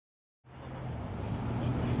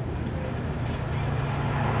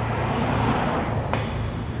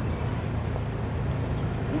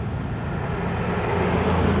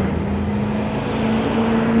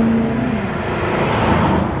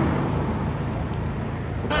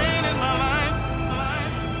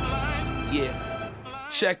Yeah,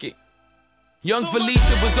 check it. Young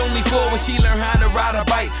Felicia was only 4 when she learned how to ride a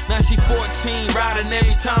bike. Now she 14, riding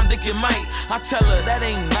every time Dick and Mike. I tell her, that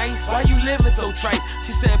ain't nice, why you living so trite?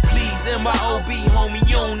 She said, please, B.o.B, homie,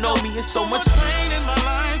 you don't know me, it's so much pain in my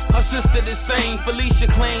life. Her sister the same, Felicia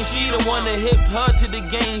claims she the one that hipped her to the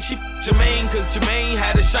game. She Jermaine, cause Jermaine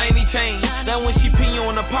had a shiny chain. Now when she pee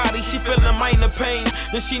on the potty, she feeling minor pain.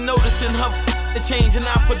 Then she noticing her changing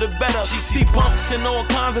out for the better. She see bumps and all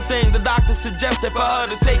kinds of things. The doctor suggested for her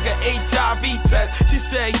to take a HIV test. She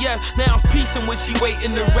said yes, now it's peace and when she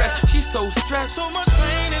waiting to rest. She's so stressed, so much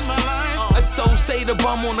pain in my life. A soul say the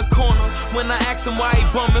bum on the corner. When I asked him why he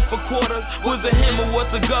bumming for quarters, was it him or what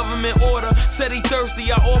the government order? Said he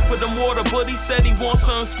thirsty, I offered him water, but he said he wants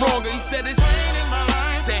something stronger. He said it's pain in my life.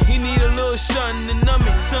 He need a little shunting to numb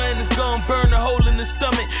it. Son is gonna burn a hole in his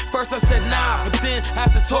stomach. First I said nah, but then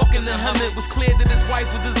after talking to him, it was clear that his wife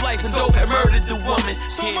was his life and dope had murdered the woman.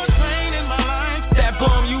 So much pain in my life. That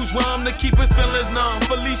bum used rum to keep his feelings numb.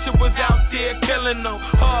 Felicia was out there killing them.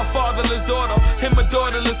 Her fatherless daughter, him a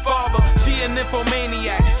daughterless father. She an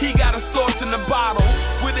nymphomaniac, he got his thoughts in the bottle.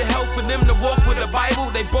 Would it help for them to walk with the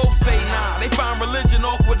Bible? They both say nah. They find religion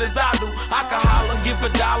awkward as I do. I could holler, give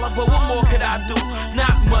 $1, but what more could I do?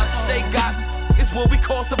 Not much, they got it's what we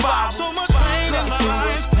call survival. So much pain in my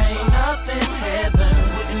life. Pain up in heaven,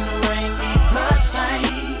 wouldn't the rain leave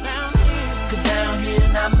bloodstains? Cause down here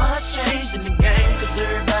not much changed in the game, cause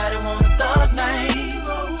everybody want a thug name.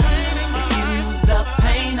 If you knew the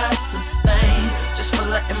pain I sustain, just for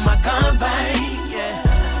letting my gun bang, yeah,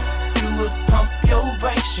 you would pump your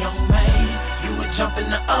brakes, young man. You would jump in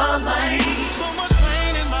the lane. So much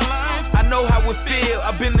pain in my life. I know how it feel,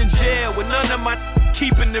 I've been in jail with none of my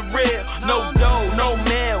keeping it real. No dough, no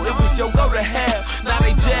mail, it was yo go to hell. Now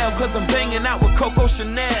they jail cause I'm banging out with Coco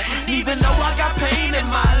Chanel. Even though I got pain in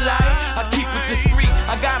my life, I keep it discreet.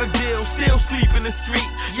 I got a deal, still sleep in the street.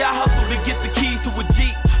 Y'all hustle to get the keys to a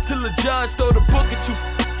Jeep, till the judge throw the book at you,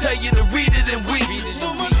 tell you to read it and weep. So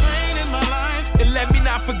much pain in my life. And let me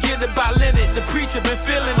not forget about Leonard. The preacher been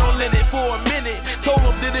feeling on Leonard for a minute. Told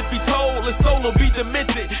him that if he told, his soul will be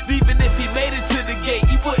demented. Even if he made it to the gate,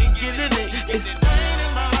 he wouldn't get in it. It's pain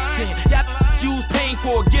in my life. Y'all use pain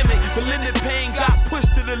for a gimmick, but Leonard Payne got pushed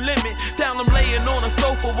to the limit. Found him laying on a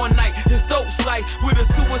sofa one night, his dope slice with a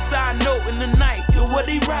suicide note in the night. Yo, what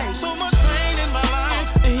he write? So much pain in my life.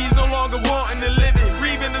 And he's no longer wanting to live it.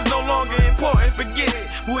 Breathing is no longer important, forget it.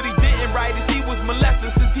 What he didn't write is he was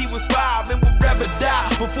molested since he was 5 and would rather die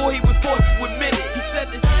before he was forced to admit it. He said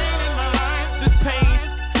this pain in my life, this pain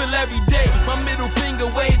feel every day. My middle finger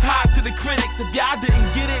wave high to the critics. If y'all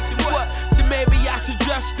didn't get it, then what? Then maybe I should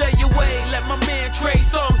just stay away. Let my man Trey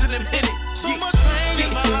Songz and them hit it. So much pain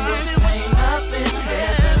in my life. There was pain up in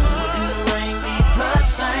heaven, wouldn't the rain leave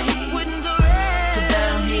bloodstains? Cause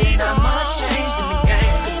down here not much changed in the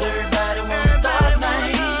game, cause everybody want a thug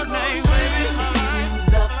name.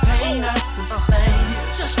 The pain I sustain,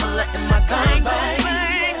 just for letting my gun bang.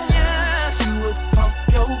 You would pump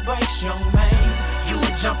your brakes, young man. You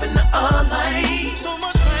would jump in the lane. So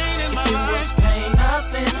much pain in my life. It was pain up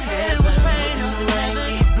in heaven, wouldn't the rain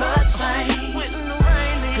leave bloodstains?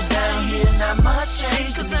 Cause down here not much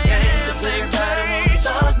changed in the game, cause everybody want a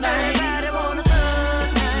thug name.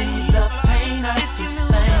 The pain I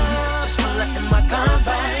sustain, just for letting my gun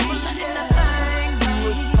bang. You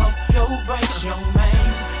would pump your brakes, young man.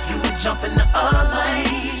 You would jump in the